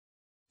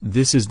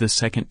This is the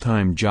second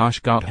time Josh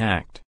got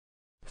hacked.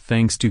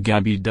 Thanks to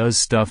Gabby Does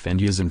Stuff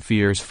and Yas and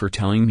Fears for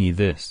telling me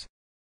this.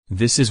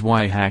 This is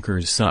why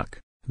hackers suck.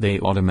 They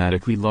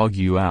automatically log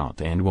you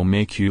out and will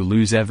make you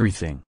lose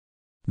everything.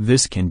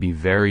 This can be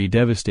very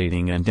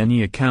devastating and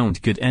any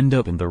account could end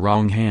up in the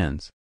wrong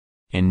hands.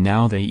 And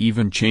now they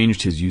even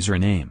changed his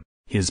username,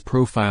 his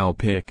profile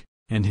pic,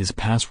 and his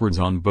passwords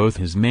on both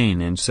his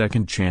main and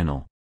second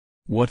channel.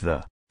 What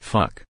the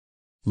fuck?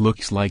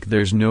 Looks like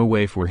there's no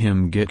way for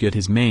him to get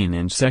his main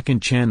and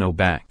second channel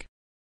back.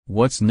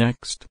 What's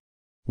next?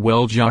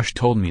 Well, Josh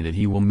told me that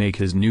he will make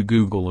his new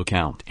Google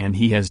account and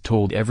he has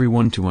told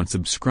everyone to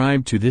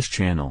unsubscribe to this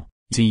channel.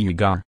 See you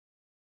guys.